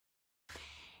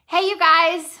Hey you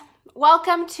guys,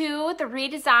 welcome to the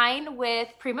Redesign with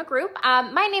Prima Group.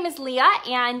 My name is Leah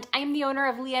and I'm the owner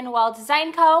of Leah Noell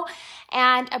Design Co.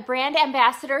 and a brand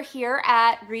ambassador here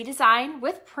at Redesign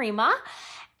with Prima.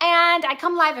 And I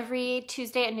come live every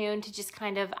Tuesday at noon to just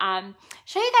kind of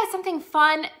show you guys something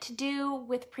fun to do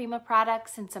with Prima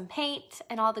products and some paint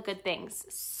and all the good things.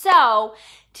 So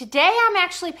today I'm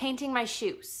actually painting my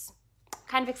shoes.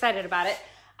 Kind of excited about it.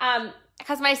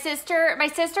 Because my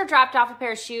sister dropped off a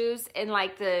pair of shoes in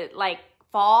the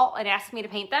fall and asked me to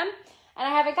paint them, and I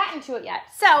haven't gotten to it yet.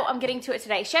 So I'm getting to it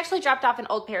today. She actually dropped off an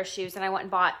old pair of shoes, and I went and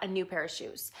bought a new pair of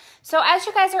shoes. So as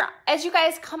you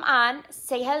guys come on,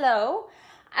 say hello.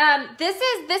 This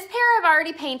pair I've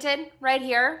already painted right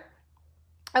here.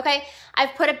 Okay,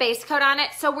 I've put a base coat on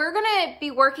it. So we're gonna be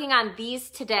working on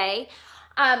these today.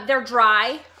 They're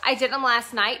dry. I did them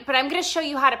last night, but I'm gonna show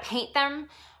you how to paint them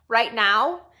right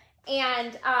now.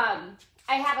 And I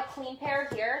have a clean pair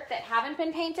here that haven't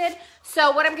been painted. So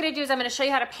what I'm gonna do is I'm gonna show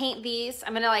you how to paint these.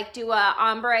 I'm gonna do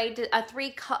a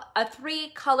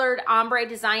three colored ombre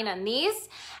design on these,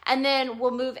 and then we'll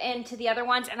move into the other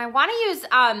ones. And I want to use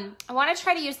I want to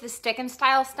try to use the stick and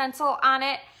style stencil on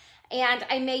it, and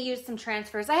I may use some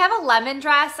transfers. I have a lemon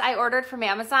dress I ordered from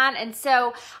Amazon, and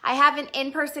so I have an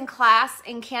in-person class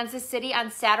in Kansas City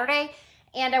on Saturday.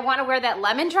 And I want to wear that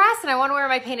lemon dress, and I want to wear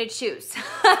my painted shoes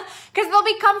because they'll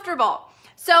be comfortable.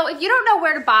 So if you don't know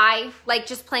where to buy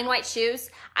just plain white shoes,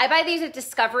 I buy these at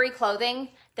Discovery Clothing.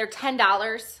 They're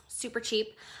 $10, super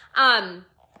cheap.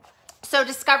 So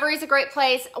Discovery is a great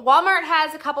place. Walmart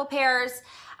has a couple pairs.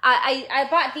 I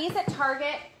bought these at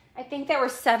Target. I think they were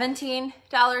 $17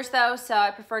 though, so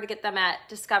I prefer to get them at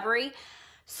Discovery.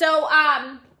 So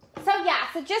I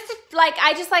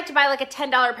just like to buy a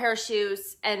 $10 pair of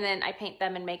shoes, and then I paint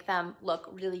them and make them look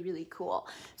really, really cool.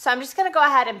 So I'm just gonna go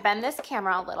ahead and bend this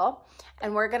camera a little,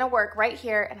 and we're gonna work right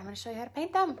here, and I'm gonna show you how to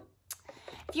paint them.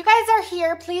 If you guys are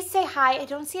here, please say hi. I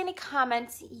don't see any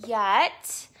comments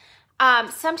yet.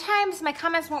 Sometimes my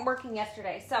comments weren't working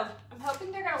yesterday, so I'm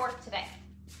hoping they're gonna work today.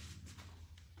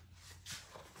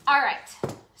 All right,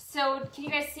 so can you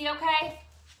guys see okay?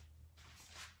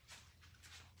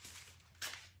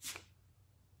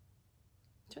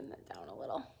 Turn that down a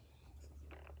little.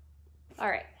 All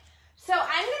right, so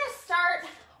I'm gonna start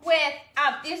with,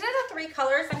 these are the three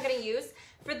colors I'm gonna use.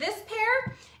 For this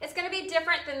pair, it's gonna be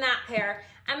different than that pair.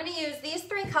 I'm gonna use these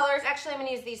three colors. Actually, I'm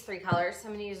gonna use these three colors.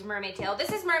 I'm gonna use Mermaid Tail.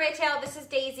 This is Mermaid Tail, this is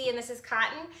Daisy, and this is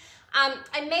Cotton.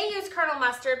 I may use Colonel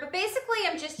Mustard, but basically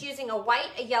I'm just using a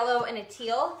white, a yellow, and a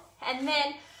teal. And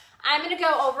then I'm gonna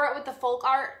go over it with the Folk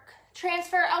Art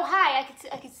transfer. Oh, hi,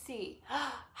 I can see.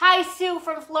 Hi, Sue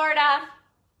from Florida.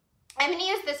 I'm gonna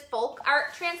use this Folk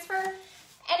Art transfer.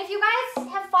 And if you guys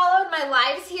have followed my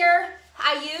lives here,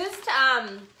 I used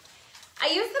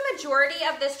the majority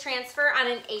of this transfer on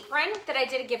an apron that I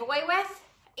did a giveaway with.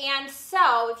 And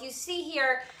so if you see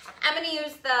here, I'm gonna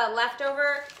use the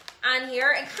leftover on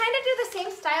here and kind of do the same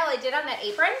style I did on that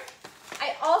apron.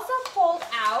 I also pulled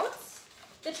out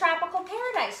the Tropical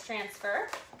Paradise transfer,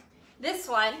 this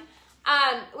one,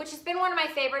 which has been one of my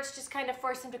favorites, just kind of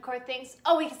for some decor things.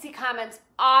 Oh, we can see comments.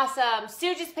 Awesome.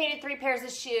 Sue just painted 3 pairs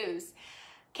of shoes.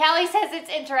 Callie says it's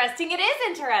interesting. It is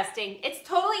interesting. It's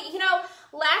totally,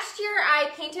 last year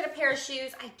I painted a pair of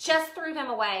shoes. I just threw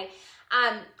them away.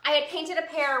 I had painted a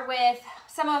pair with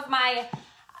some of my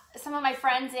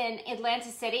friends in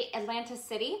Atlanta City. And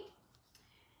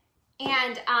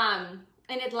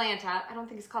in Atlanta. I don't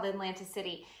think it's called Atlanta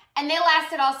City. And they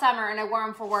lasted all summer, and I wore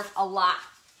them for work a lot.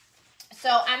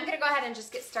 So I'm gonna go ahead and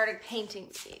just get started painting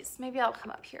these. Maybe I'll come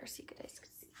up here so you guys can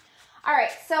see. All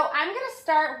right, so I'm gonna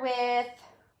start with,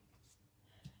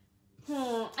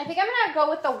 I think I'm gonna go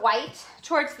with the white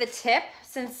towards the tip,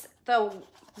 since the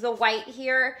white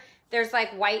here, there's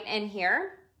white in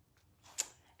here.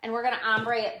 And we're gonna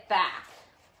ombre it back.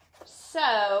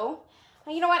 So,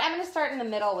 well, you know what? I'm gonna start in the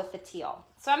middle with the teal.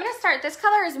 So I'm gonna start, this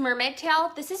color is Mermaid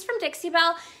Tail. This is from Dixie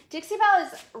Belle. Dixie Belle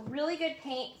is really good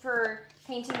paint for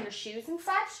painting your shoes and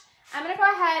such. I'm gonna go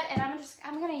ahead and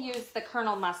I'm gonna use the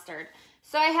Colonel Mustard.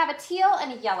 So I have a teal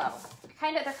and a yellow. They're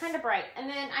kind of bright. And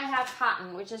then I have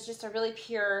Cotton, which is just a really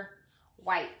pure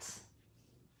white.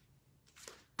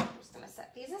 I'm just gonna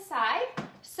set these aside.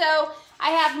 So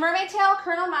I have Mermaid Tail,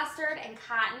 Colonel Mustard, and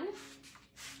Cotton.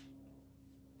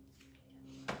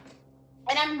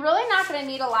 And I'm really not gonna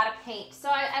need a lot of paint. So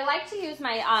I like to use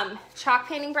my chalk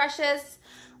painting brushes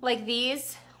like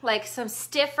these, some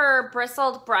stiffer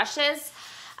bristled brushes.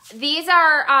 These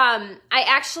are,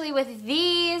 with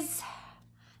these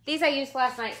I used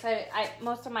last night, so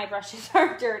most of my brushes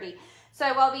are dirty. So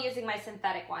I will be using my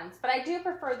synthetic ones, but I do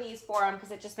prefer these for them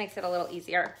because it just makes it a little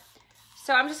easier.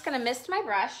 So I'm just gonna mist my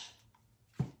brush.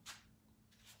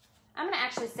 I'm gonna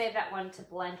actually save that one to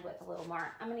blend with a little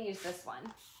more. I'm gonna use this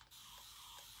one.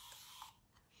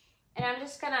 And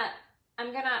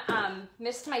I'm gonna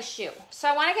mist my shoe. So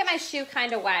I wanna get my shoe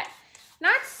kind of wet.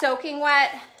 Not soaking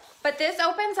wet, but this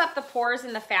opens up the pores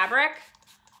in the fabric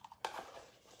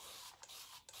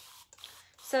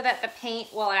so that the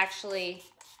paint will actually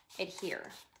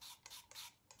adhere.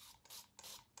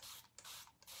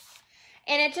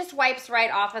 And it just wipes right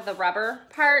off of the rubber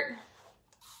part.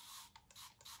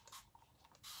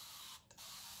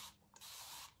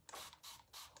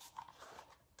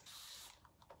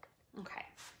 Okay,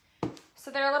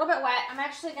 so they're a little bit wet. I'm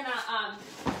actually gonna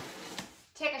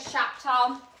take a shop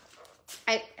towel.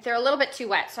 They're a little bit too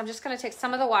wet, so I'm just gonna take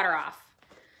some of the water off.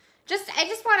 I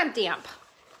just want them damp.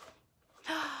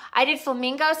 I did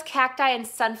flamingos, cacti, and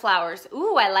sunflowers.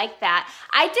 Ooh, I like that.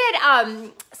 I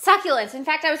did succulents. In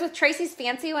fact, I was with Tracy's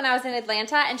Fancy when I was in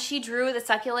Atlanta, and she drew the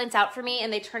succulents out for me,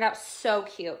 and they turned out so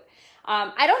cute.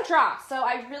 I don't draw, so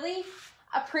I really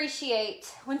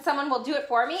appreciate when someone will do it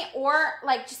for me, or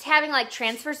like just having like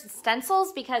transfers and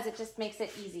stencils, because it just makes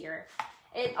it easier.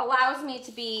 It allows me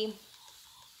to be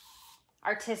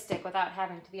artistic without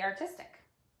having to be artistic.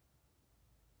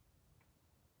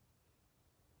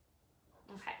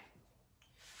 Okay.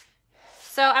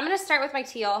 So I'm going to start with my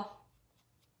teal.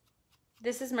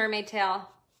 This is mermaid tail.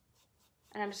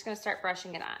 And I'm just going to start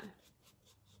brushing it on.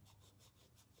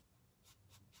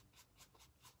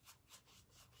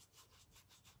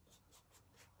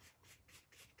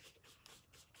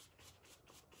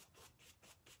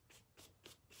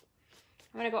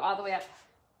 I'm going to go all the way up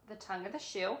the tongue of the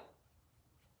shoe.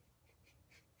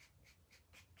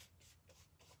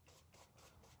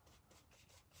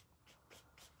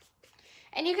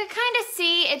 And you can kind of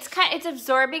see it's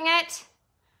absorbing it.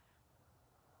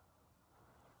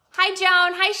 Hi,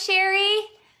 Joan. Hi, Sherry.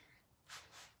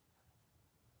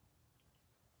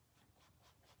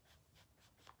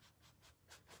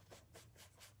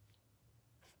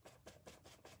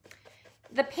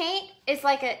 The paint is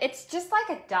it's just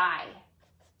like a dye.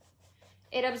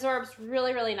 It absorbs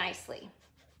really, really nicely,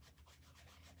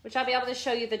 which I'll be able to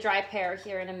show you the dry pair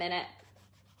here in a minute.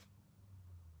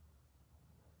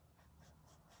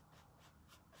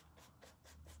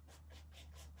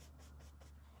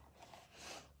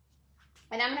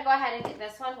 And I'm gonna go ahead and get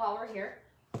this one while we're here.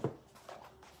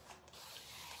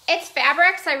 It's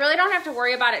fabric, so I really don't have to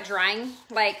worry about it drying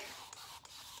like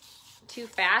too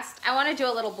fast. I wanna do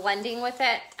a little blending with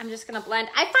it. I'm just gonna blend.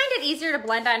 I find it easier to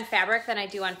blend on fabric than I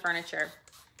do on furniture.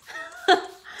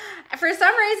 For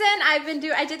some reason,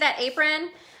 I did that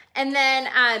apron, and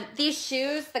then these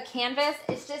shoes, the canvas,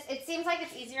 it seems like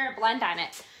it's easier to blend on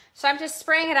it. So I'm just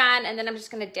spraying it on, and then I'm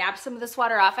just gonna dab some of this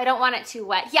water off. I don't want it too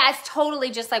wet. Yeah, it's totally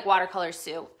just like watercolor,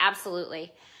 Sue.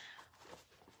 Absolutely.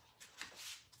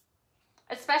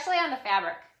 Especially on the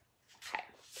fabric. Okay.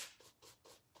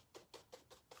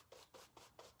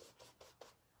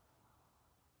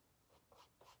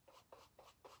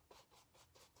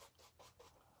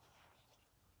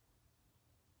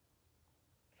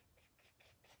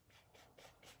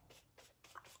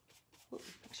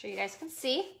 Make sure you guys can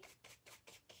see.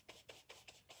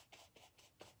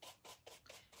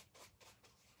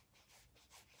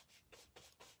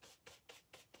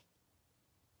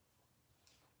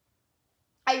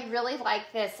 I really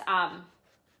like this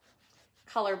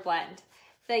color blend.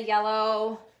 The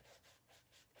yellow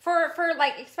for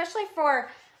like, especially for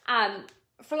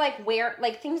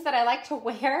like things that I like to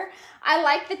wear. I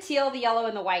like the teal, the yellow,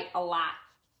 and the white a lot.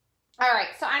 All right,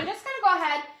 so I'm just gonna go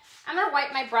ahead. I'm gonna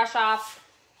wipe my brush off.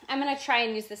 I'm gonna try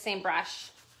and use the same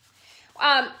brush.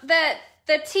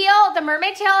 The teal, the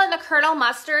mermaid tail, and the kernel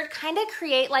mustard kind of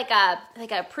create like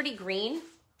a pretty green.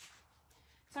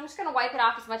 So I'm just gonna wipe it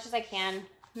off as much as I can,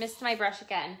 mist my brush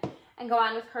again, and go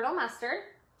on with kernel mustard.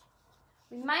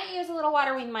 We might use a little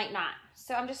water, we might not.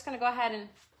 So I'm just gonna go ahead and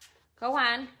go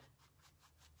on.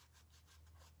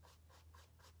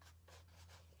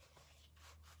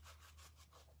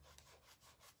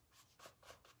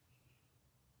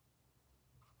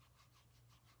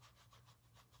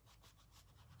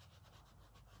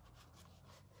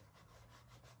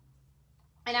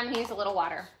 And I'm gonna use a little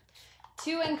water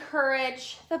to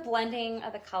encourage the blending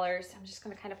of the colors. I'm just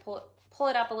gonna kind of pull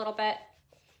it up a little bit.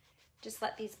 Just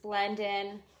let these blend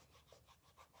in.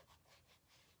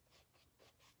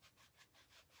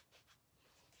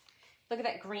 Look at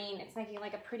that green. It's making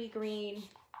like a pretty green.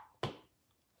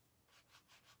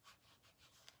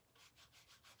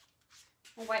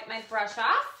 I'll wipe my brush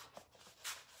off.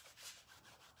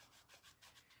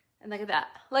 And look at that.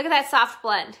 Look at that soft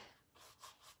blend.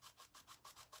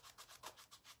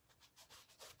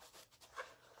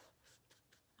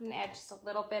 I'm gonna add just a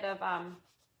little bit of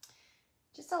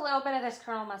this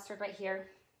kernel mustard right here.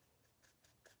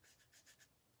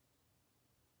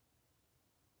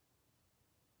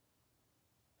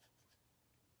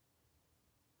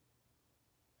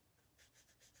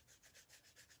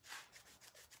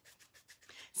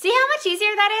 See how much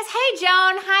easier that is? Hey,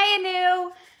 Joan. Hi,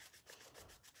 Anu.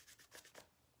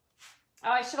 Oh,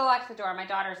 I should have locked the door. My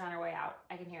daughter's on her way out.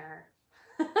 I can hear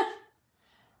her.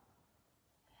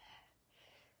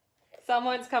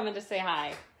 Someone's coming to say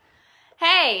hi.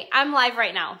 Hey, I'm live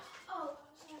right now. Oh,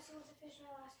 I was going to see what the fish my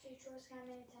last 2 chores can I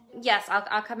attend to. Yes,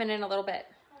 I'll come in a little bit.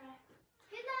 All right.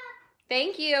 Good luck.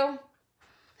 Thank you.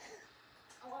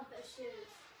 I want those shoes.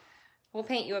 We'll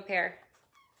paint you a pair.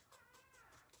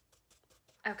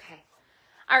 Okay.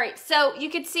 All right, so you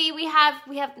can see we have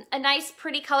a nice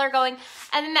pretty color going.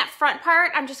 And then that front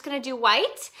part, I'm just gonna do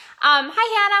white. Hi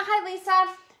Hannah, hi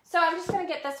Lisa. So I'm just gonna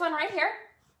get this one right here.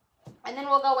 And then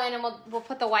we'll go in and we'll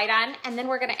put the white on. And then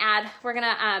I'm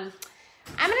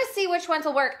gonna see which ones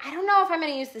will work. I don't know if I'm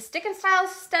gonna use the Stick and Style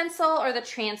stencil or the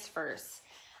transfers.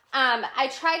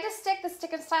 I tried to stick the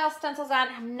Stick and Style stencils on.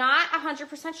 I'm not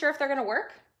 100% sure if they're gonna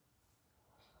work.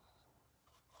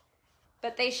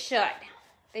 But they should.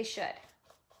 They should.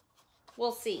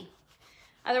 We'll see.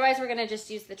 Otherwise, we're gonna just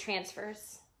use the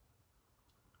transfers.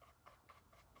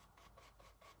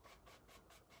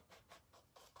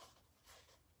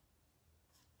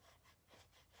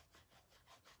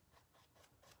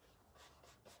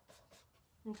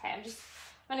 Okay, I'm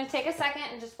gonna take a second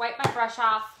and just wipe my brush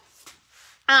off.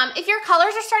 If your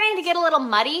colors are starting to get a little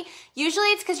muddy, usually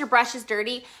it's because your brush is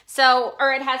dirty,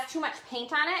 or it has too much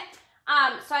paint on it.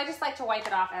 So I just like to wipe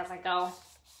it off as I go.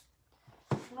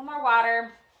 A little more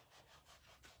water.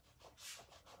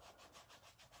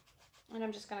 And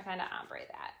I'm just gonna kind of ombre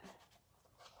that.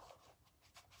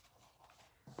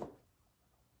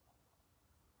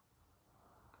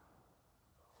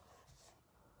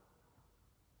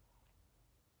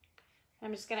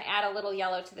 I'm just gonna add a little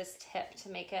yellow to this tip to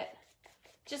make it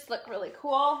just look really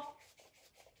cool.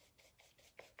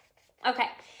 Okay,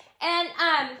 and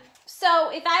so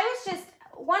if I was just,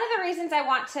 one of the reasons I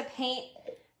want to paint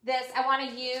this, I want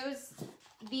to use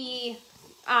the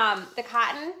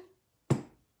cotton,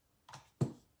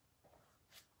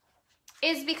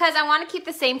 is because I want to keep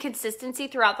the same consistency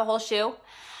throughout the whole shoe.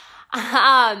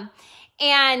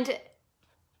 And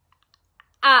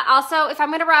also, if I'm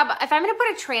gonna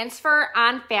put a transfer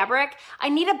on fabric, I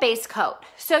need a base coat.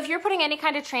 So if you're putting any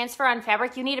kind of transfer on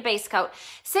fabric, you need a base coat.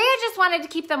 Say I just wanted to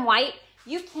keep them white,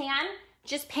 you can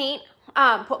just paint,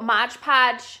 put Mod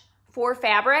Podge for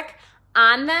fabric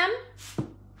on them,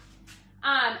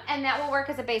 and that will work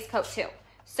as a base coat too.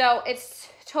 So it's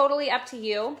totally up to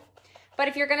you. But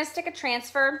if you're gonna stick a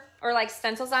transfer or like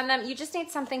stencils on them, you just need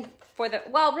something for the,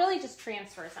 well, really just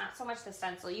transfers, not so much the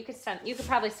stencil. You could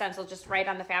probably stencil just right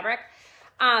on the fabric.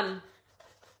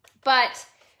 But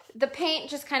the paint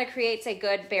just kind of creates a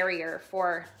good barrier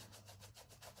for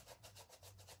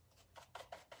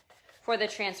the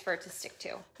transfer to stick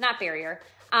to. Not barrier,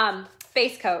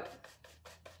 base coat.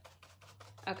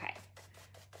 Okay.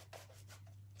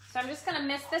 So I'm just gonna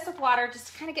mist this with water just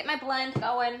to kind of get my blend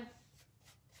going.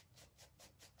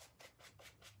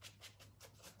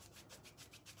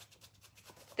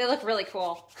 They look really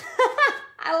cool.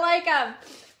 I like them.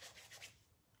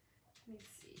 Let me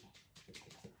see.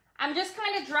 I'm just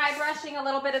kind of dry brushing a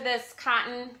little bit of this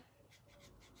cotton.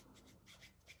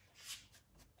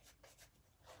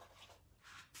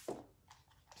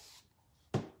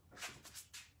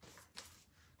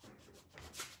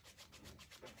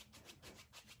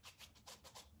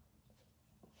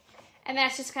 And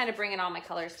that's just kind of bringing all my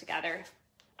colors together.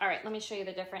 All right, let me show you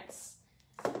the difference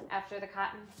after the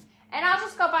cotton. And I'll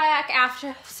just go back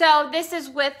after. So this is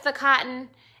with the cotton.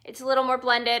 It's a little more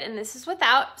blended, and this is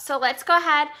without. So let's go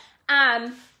ahead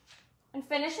and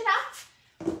finish it up.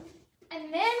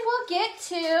 And then we'll get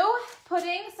to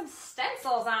putting some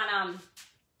stencils on them.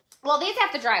 Well, these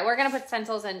have to dry. We're gonna put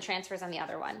stencils and transfers on the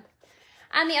other one.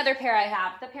 On the other pair I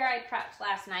have, the pair I prepped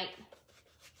last night.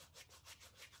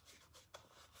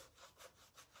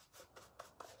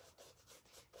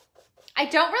 I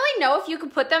don't really know if you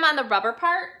could put them on the rubber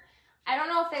part. I don't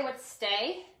know if they would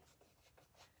stay.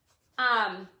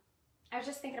 I was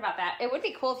just thinking about that. It would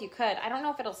be cool if you could. I don't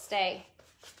know if it'll stay.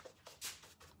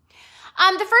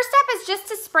 The first step is just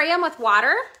to spray them with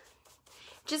water,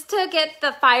 just to get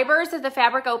the fibers of the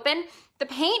fabric open. The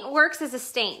paint works as a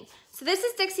stain. So this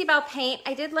is Dixie Belle paint.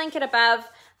 I did link it above,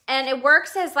 and it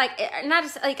works as not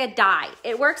just like a dye.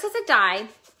 It works as a dye.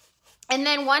 And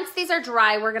then once these are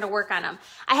dry, we're gonna work on them.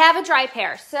 I have a dry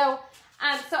pair. So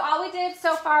So all we did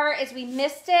so far is we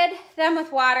misted them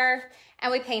with water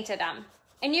and we painted them.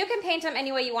 And you can paint them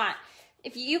any way you want.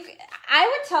 I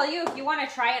would tell you, if you want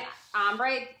to try an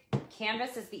ombre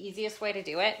canvas, is the easiest way to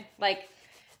do it. Like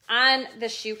on the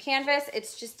shoe canvas,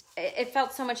 it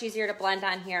felt so much easier to blend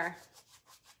on here.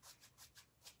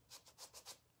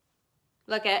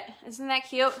 Look isn't that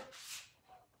cute?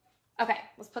 Okay,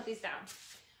 let's put these down.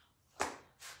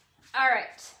 All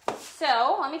right,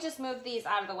 so let me just move these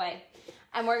out of the way.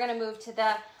 And we're gonna move to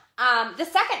the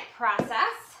second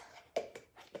process.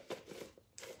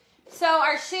 So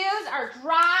our shoes are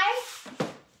dry.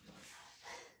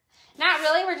 Not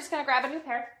really, we're just gonna grab a new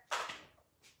pair.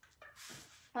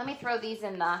 Let me throw these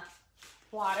in the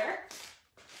water.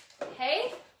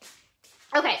 Okay.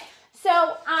 Okay,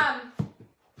 so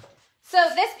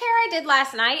this pair I did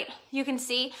last night, you can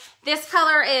see, this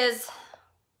color is,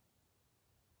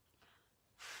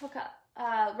 look up,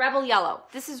 Rebel Yellow.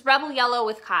 This is Rebel Yellow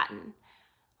with cotton,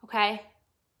 okay?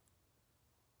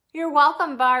 You're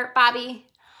welcome, Bobby.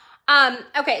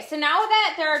 Okay, so now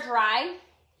that they're dry,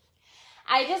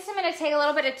 I just am gonna take a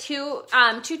little bit of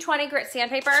 220 grit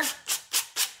sandpaper,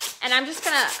 and I'm just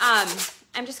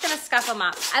gonna scuff them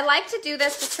up. I like to do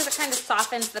this just because it kind of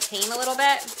softens the paint a little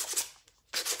bit.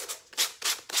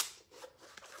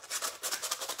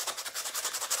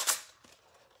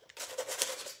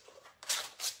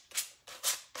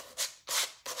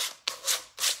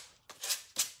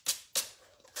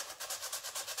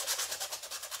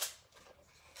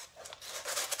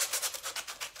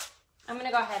 I'm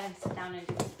gonna go ahead and sit down and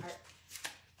do this part.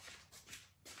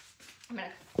 I'm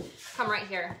gonna come right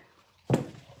here.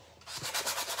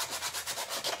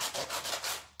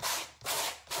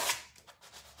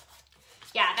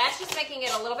 Yeah, that's just making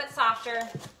it a little bit softer.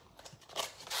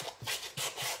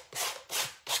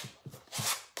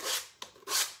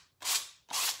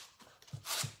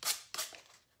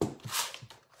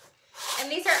 And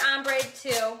these are ombre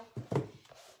too.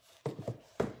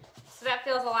 So that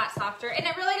feels a lot softer, and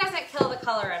it really doesn't kill the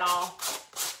color at all.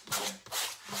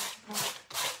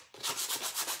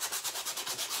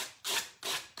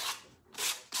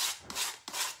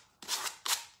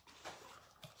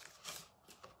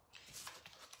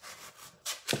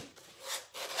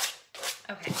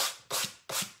 Okay.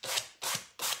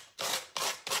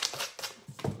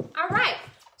 All right,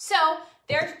 so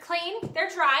they're clean, they're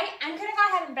dry. I'm gonna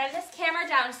go ahead and bend this camera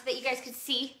down so that you guys could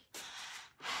see.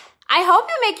 I hope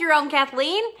you make your own,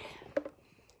 Kathleen.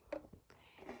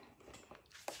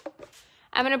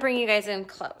 I'm gonna bring you guys in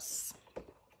close.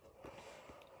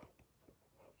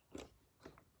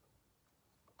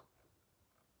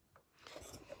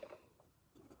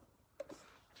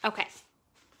 Okay.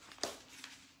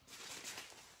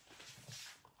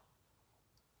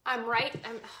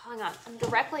 Hang on, I'm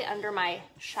directly under my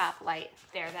shop light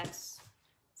there. Is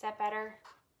that better?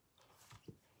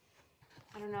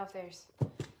 I don't know if there's,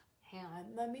 hang on,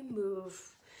 let me move.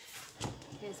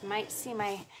 You guys might see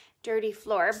my dirty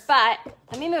floor, but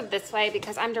let me move this way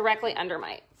because I'm directly under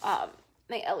my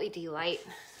my LED light.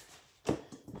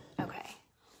 Okay.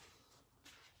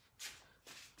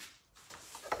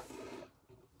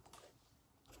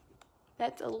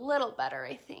 That's a little better,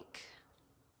 I think.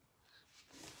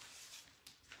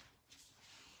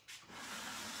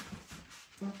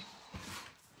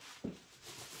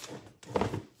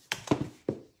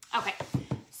 Okay,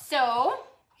 so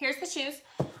here's the shoes.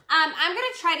 I'm gonna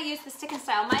try to use the Stick and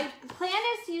Style. My plan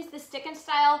is to use the Stick and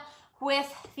Style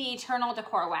with the Eternal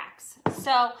Decor Wax.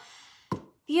 So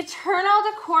the Eternal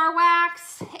Decor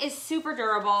Wax is super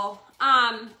durable.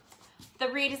 The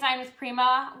Redesign with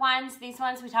Prima ones, these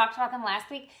ones, we talked about them last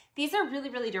week. These are really,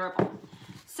 really durable.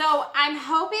 So I'm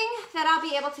hoping that I'll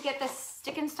be able to get this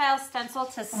Stick and Style stencil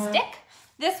to stick.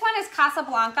 This one is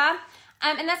Casablanca.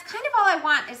 And that's kind of all I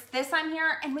want is this on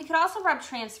here. And we could also rub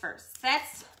transfers.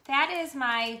 That is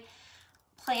my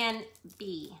plan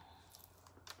B.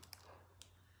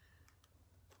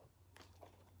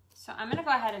 So I'm gonna go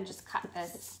ahead and just cut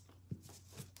this.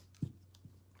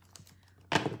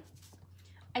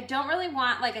 I don't really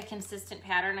want like a consistent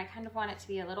pattern. I kind of want it to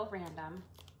be a little random.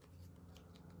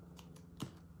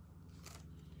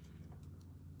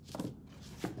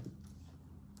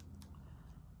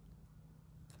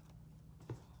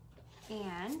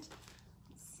 And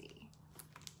let's see.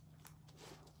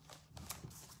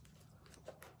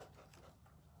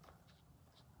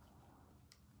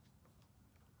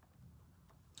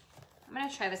 I'm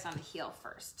gonna try this on the heel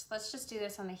first. Let's just do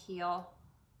this on the heel.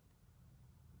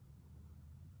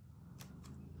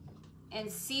 And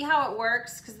see how it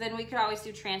works, because then we could always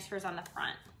do transfers on the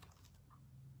front.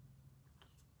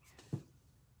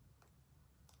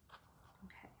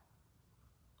 Okay.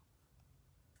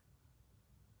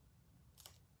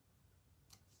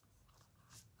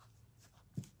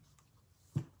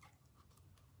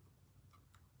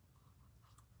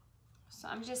 So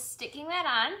I'm just sticking that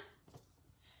on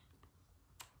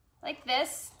like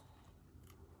this.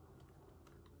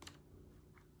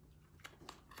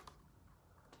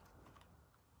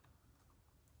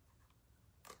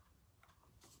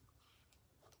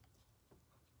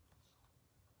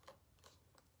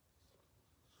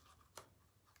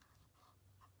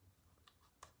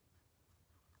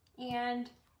 And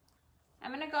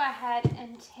I'm gonna go ahead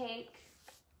and take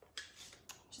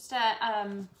just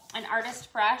an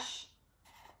artist brush.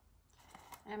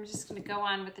 I'm just gonna go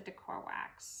on with the decor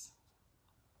wax.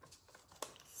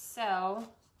 So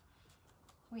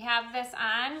we have this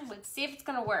on. Let's see if it's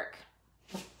gonna work.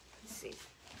 Let's see.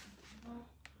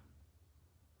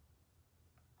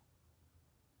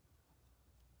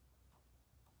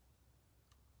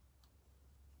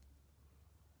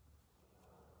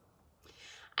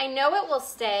 I know it will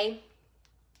stay.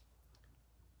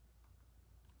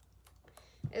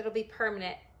 It'll be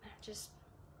permanent.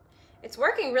 It's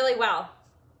working really well.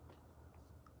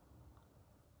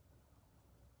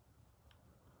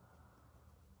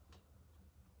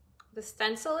 The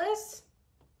stencil is.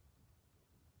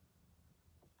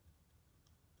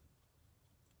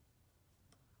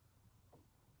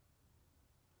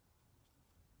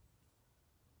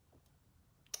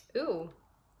 Ooh,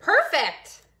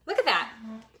 perfect. Look at that.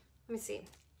 Let me see.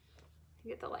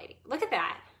 Get the lighting. Look at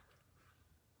that.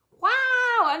 Wow,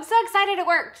 I'm so excited it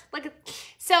worked. Look,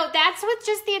 so that's with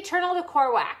just the Eternal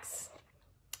Decor Wax.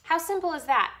 How simple is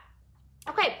that?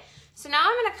 Okay, so now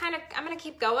I'm gonna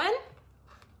keep going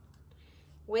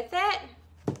with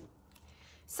it.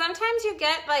 Sometimes you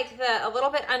get like a little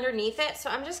bit underneath it, so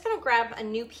I'm just gonna grab a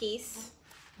new piece.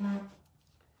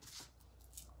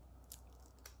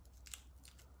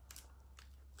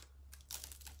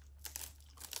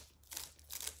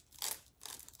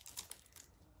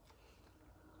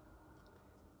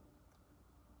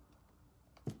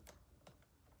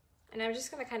 And I'm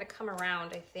just gonna kind of come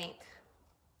around, I think.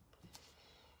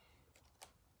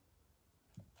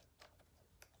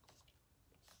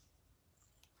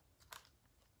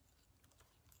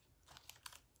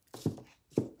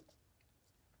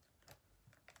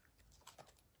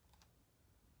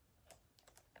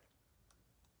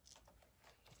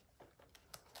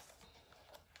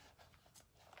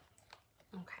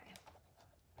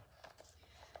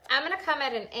 I'm gonna come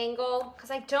at an angle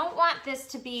because I don't want this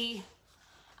to be,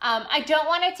 I don't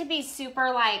want it to be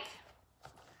super like,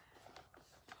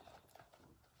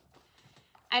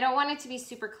 I don't want it to be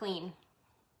super clean.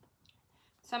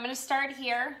 So I'm gonna start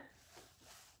here.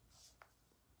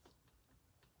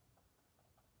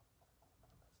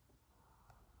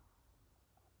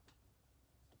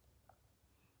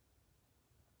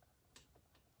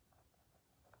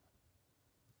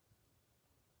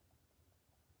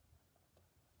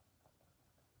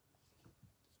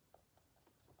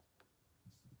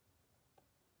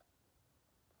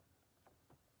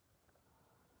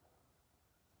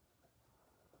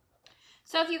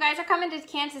 So if you guys are coming to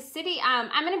Kansas City,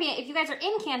 if you guys are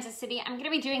in Kansas City, I'm gonna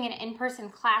be doing an in-person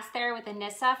class there with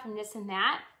Anissa from This and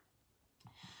That.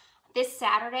 This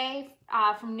Saturday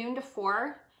from noon to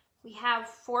 4. We have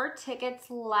 4 tickets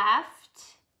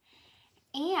left.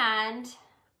 And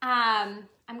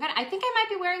I think I might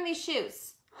be wearing these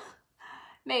shoes.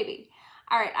 Maybe.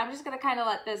 All right, I'm just gonna kind of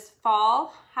let this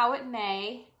fall how it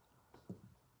may.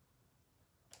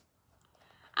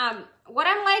 What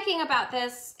I'm liking about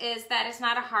this is that it's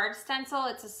not a hard stencil,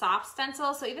 it's a soft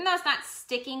stencil. So even though it's not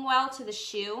sticking well to the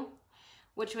shoe,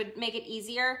 which would make it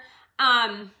easier,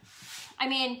 I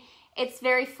mean, it's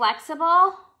very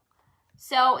flexible.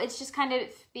 So it's just kind of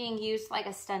being used like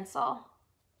a stencil.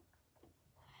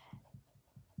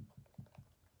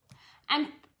 I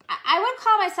would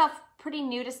call myself pretty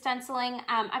new to stenciling.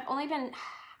 I've only done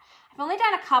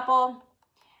a couple.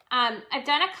 I've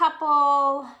done a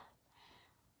couple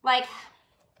like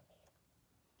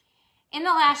in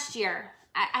the last year.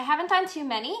 I haven't done too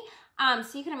many,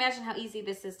 so you can imagine how easy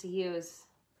this is to use.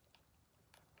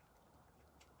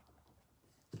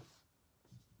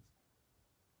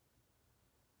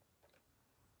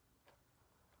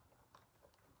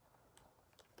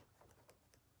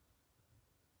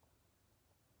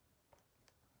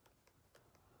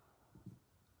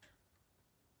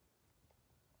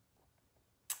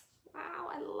 Wow,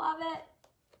 I love it.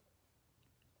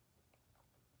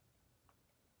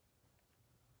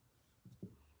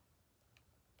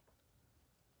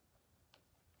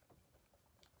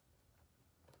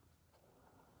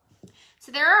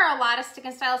 So there are a lot of stick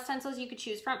and style stencils you could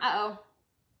choose from. Uh-oh.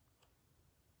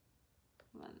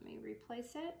 Let me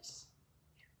replace it.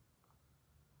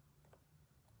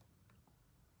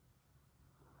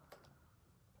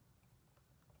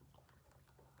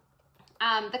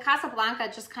 The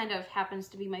Casablanca just kind of happens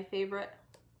to be my favorite.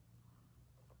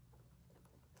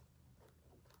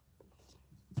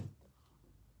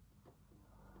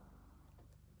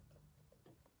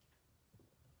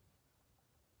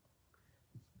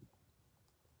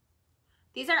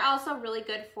 These are also really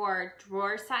good for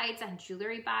drawer sides on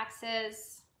jewelry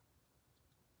boxes.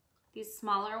 These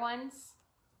smaller ones.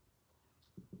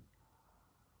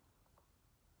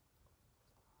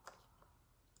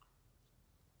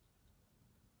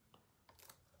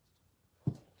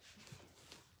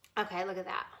 Okay, look at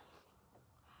that.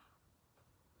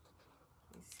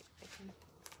 Let me see if I can...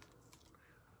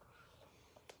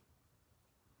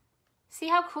 See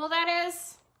how cool that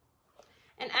is?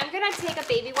 And I'm gonna take a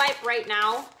baby wipe right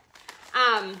now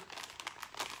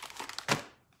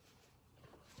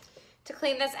to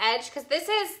clean this edge, because this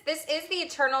is the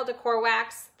Eternal Decor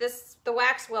wax. The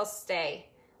wax will stay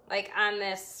like on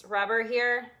this rubber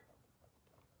here.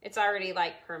 It's already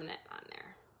like permanent on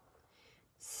there.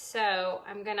 So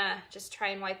I'm gonna just try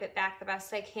and wipe it back the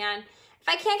best I can. If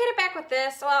I can't get it back with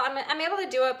this, well, I'm able to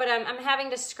do it, but I'm having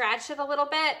to scratch it a little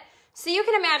bit. So you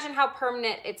can imagine how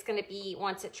permanent it's gonna be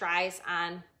once it dries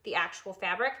on the actual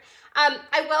fabric.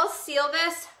 I will seal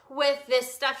this with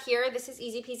this stuff here. This is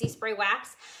Easy Peasy Spray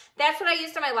Wax. That's what I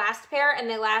used on my last pair, and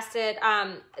they lasted,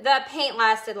 the paint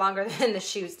lasted longer than the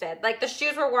shoes did. Like the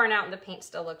shoes were worn out and the paint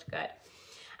still looked good.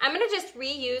 I'm gonna just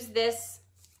reuse this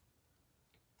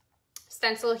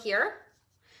stencil here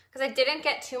because I didn't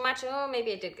get too much. Oh,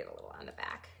 maybe I did get a little on the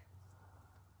back.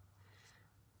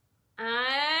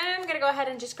 I'm gonna go ahead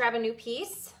and just grab a new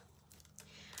piece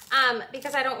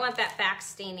because I don't want that back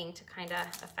staining to kind of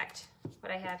affect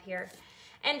what I have here.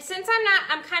 And since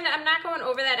I'm not going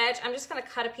over that edge, I'm just gonna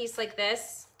cut a piece like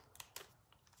this.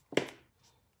 And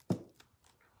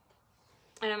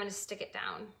I'm gonna stick it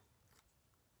down.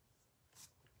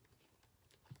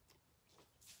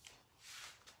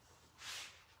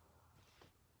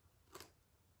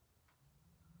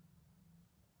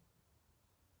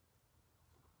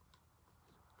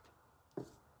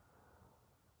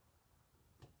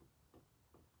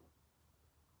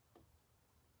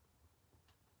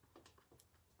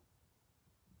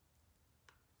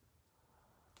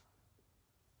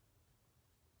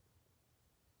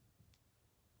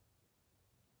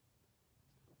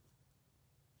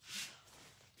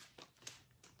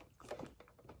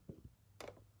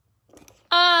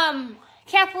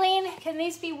 Kathleen, can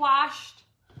these be washed?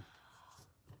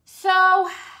 So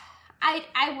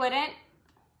I wouldn't.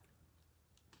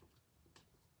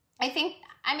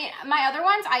 I mean, my other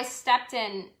ones, I stepped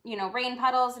in, you know, rain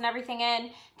puddles and everything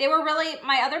in. They were really,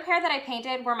 my other pair that I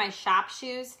painted were my shop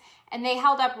shoes, and they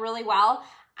held up really well.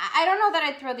 I don't know that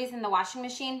I'd throw these in the washing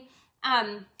machine.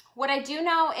 What I do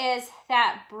know is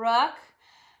that Brooke,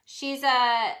 she's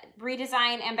a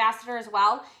Redesign ambassador as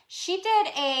well. She did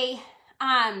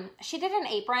an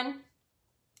apron,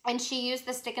 and she used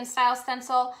the Stick and Style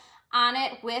stencil on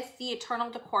it with the Eternal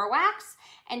Decor wax,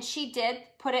 and she did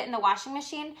put it in the washing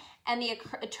machine, and the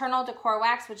Eternal Decor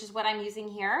wax, which is what I'm using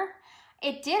here,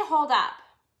 it did hold up.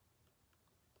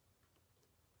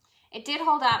 It did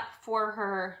hold up for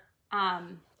her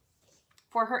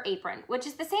apron, which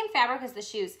is the same fabric as the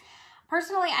shoes.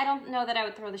 Personally, I don't know that I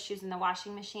would throw the shoes in the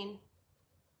washing machine.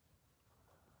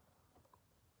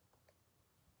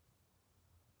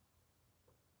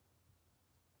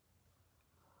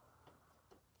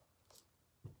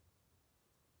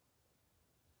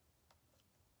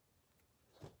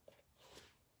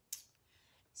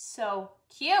 So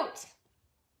cute.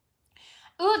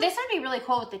 Ooh, this would be really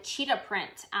cool with the cheetah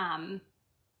print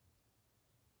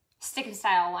Stick and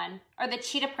Style one, or the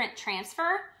cheetah print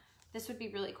transfer. This would be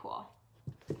really cool.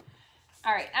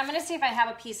 All right, I'm gonna see if I have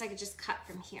a piece I could just cut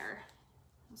from here.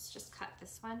 Let's just cut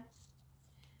this one.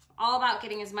 All about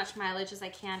getting as much mileage as I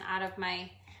can out of my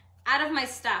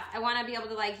stuff. I wanna be able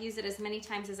to like use it as many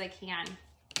times as I can.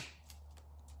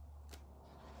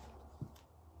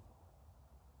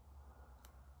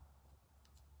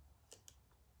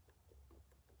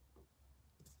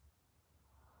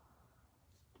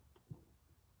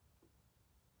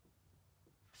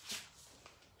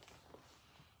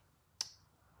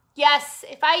 Yes,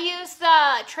 if I use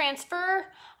the transfer,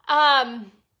 I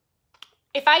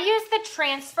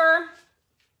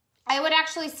would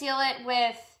actually seal it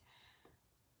with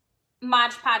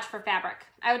Mod Podge for fabric.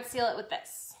 I would seal it with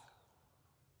this.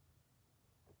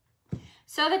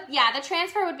 So that, yeah, the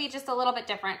transfer would be just a little bit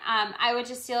different. I would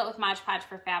just seal it with Mod Podge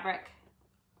for fabric.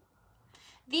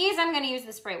 These, I'm gonna use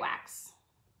the spray wax.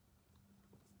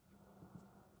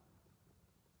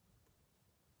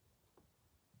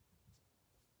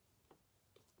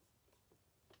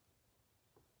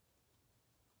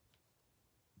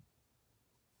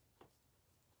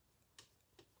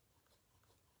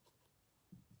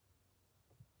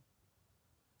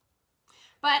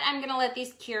 but I'm gonna let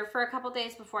these cure for a couple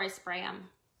days before I spray them.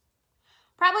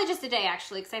 Probably just a day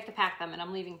actually, because I have to pack them and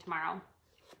I'm leaving tomorrow.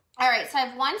 All right, so I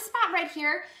have one spot right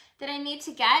here that I need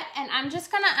to get, and I'm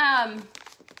just gonna,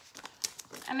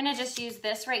 I'm gonna just use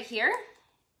this right here.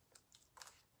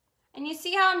 And you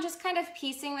see how I'm just kind of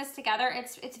piecing this together?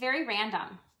 It's very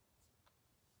random.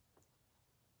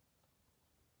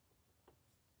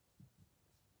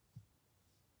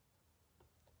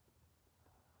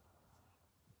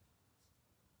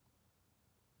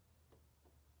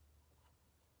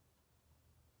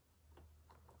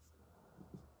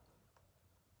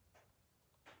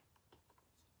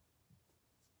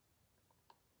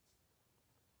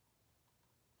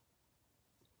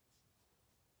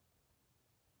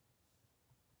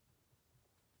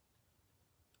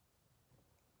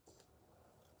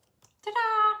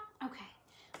 Ta-da! Okay,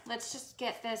 let's just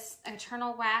get this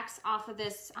eternal wax off of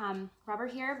this rubber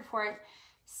here before it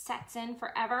sets in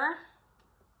forever.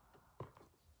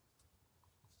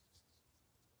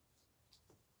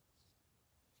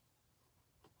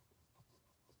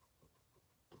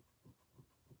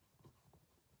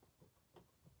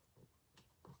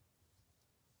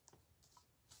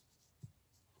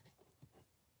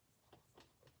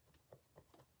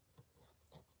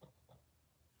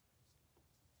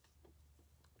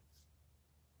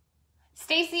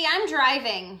 Stacy, I'm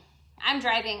driving. I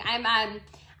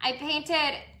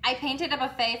painted a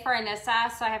buffet for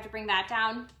Anissa, so I have to bring that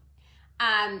down.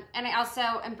 And I also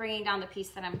am bringing down the piece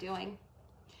that I'm doing.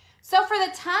 So for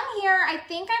the tongue here, I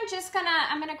think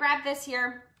I'm gonna grab this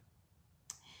here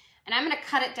and I'm gonna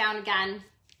cut it down again.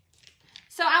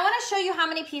 So I wanna show you how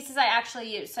many pieces I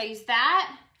actually use. So I use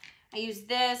that, I use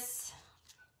this,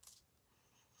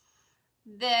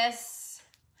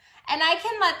 and I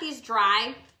can let these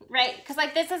dry, right? Because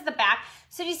like this is the back.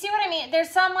 So do you see what I mean? There's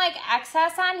some like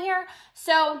excess on here.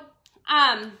 So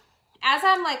as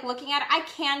I'm like looking at it, I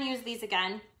can use these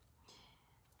again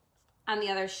on the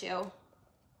other shoe.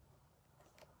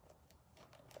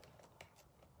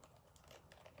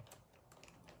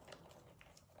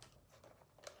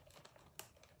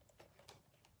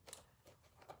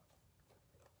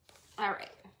 All right.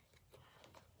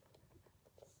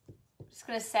 Just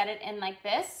gonna set it in like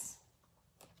this.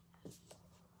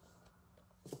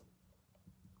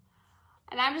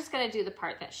 And I'm just gonna do the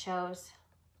part that shows.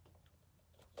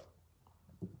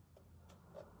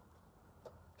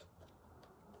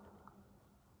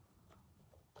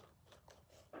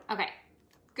 Okay,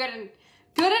 good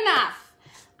enough.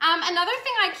 Another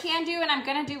thing I can do, and I'm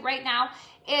gonna do right now,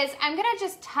 is I'm gonna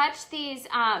just touch these,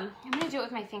 I'm gonna do it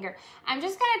with my finger. I'm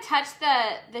just gonna touch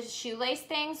the shoelace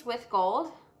things with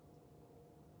gold,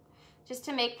 just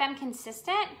to make them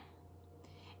consistent.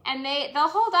 And they'll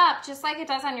hold up just like it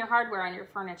does on your hardware on your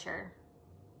furniture.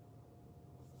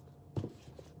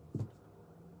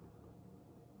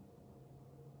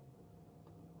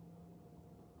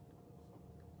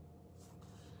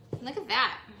 Look at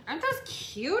that. Aren't those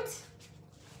cute?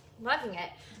 Loving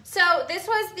it. So this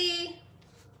was the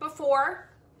before,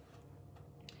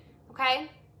 okay?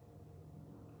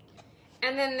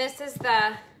 And then this is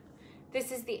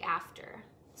the after.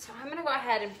 So I'm gonna go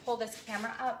ahead and pull this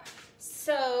camera up.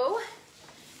 So,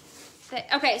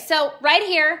 okay, so right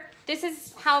here, this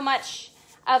is how much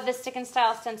of the Stick and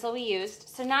Style stencil we used.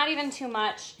 So not even too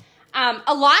much.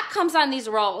 A lot comes on these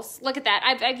rolls. Look at that.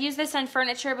 I've used this on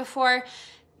furniture before.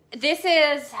 This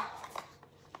is,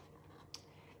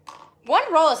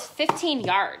 one roll is 15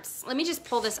 yards. Let me just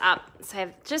pull this up so I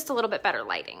have just a little bit better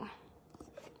lighting.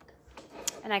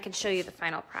 And I can show you the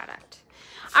final product.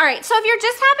 All right, so if you're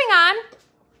just hopping on,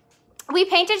 we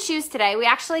painted shoes today. We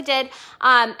actually did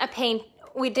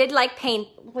we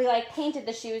painted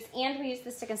the shoes and we used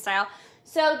the Stick and Style.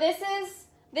 So this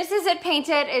is it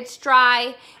painted, it's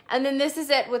dry, and then this is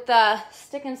it with the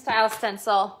Stick and Style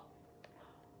stencil.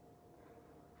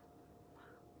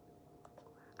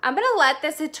 I'm gonna let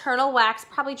this eternal wax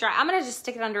probably dry. I'm gonna just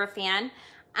stick it under a fan,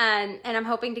 and I'm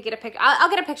hoping to get a picture. I'll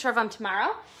get a picture of them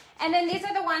tomorrow. And then these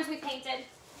are the ones we painted.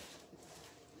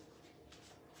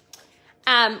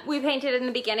 We painted in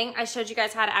the beginning. I showed you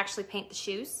guys how to actually paint the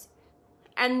shoes.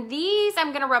 And these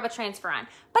I'm gonna rub a transfer on,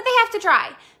 but they have to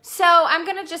dry. So I'm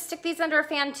gonna just stick these under a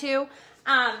fan too.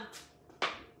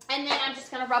 And then I'm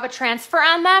just gonna rub a transfer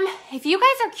on them. If you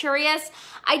guys are curious,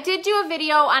 I did do a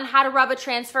video on how to rub a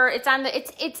transfer. It's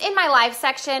in my live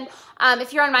section.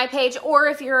 If you're on my page, or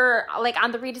if you're like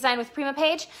on the Redesign with Prima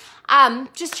page,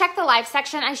 just check the live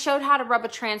section. I showed how to rub a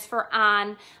transfer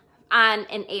on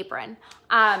an apron.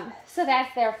 So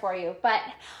that's there for you. But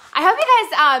I hope you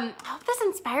guys, I hope this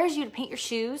inspires you to paint your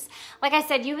shoes. Like I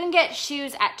said, you can get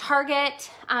shoes at Target.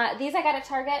 These I got at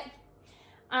Target.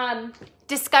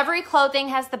 Discovery Clothing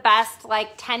has the best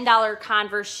like $10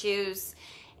 Converse shoes.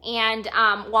 And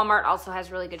Walmart also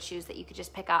has really good shoes that you could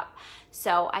just pick up.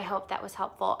 So I hope that was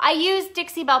helpful. I used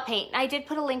Dixie Belle paint. I did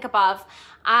put a link above.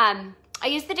 I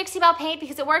used the Dixie Belle paint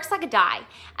because it works like a dye.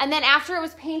 And then after it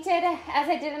was painted, as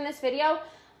I did in this video,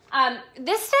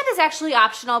 this step is actually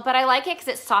optional, but I like it because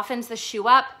it softens the shoe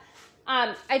up.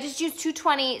 I just used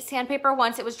 220 sandpaper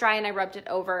once it was dry and I rubbed it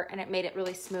over and it made it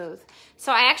really smooth.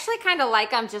 So I actually kind of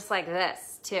like them just like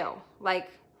this too, like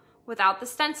without the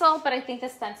stencil, but I think the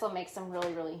stencil makes them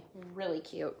really, really, really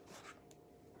cute.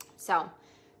 So,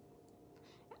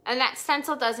 and that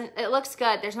stencil doesn't, it looks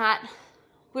good. There's not,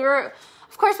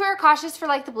 of course we were cautious for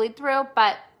like the bleed through,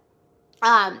 but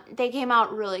they came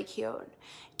out really cute.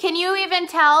 Can you even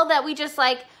tell that we just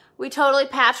like, we totally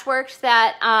patchworked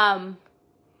that,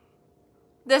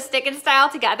 the stick and style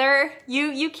together?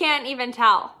 You can't even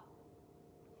tell.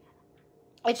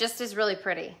 It just is really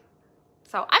pretty.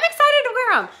 So I'm excited to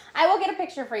wear them. I will get a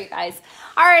picture for you guys.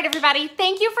 All right, everybody.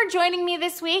 Thank you for joining me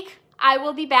this week. I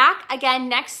will be back again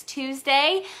next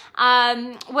Tuesday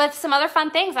with some other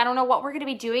fun things. I don't know what we're gonna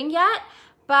be doing yet,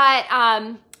 but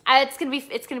it's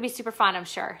gonna be super fun, I'm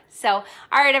sure. So, all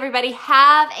right, everybody,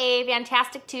 have a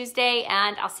fantastic Tuesday,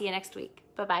 and I'll see you next week.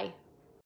 Bye-bye.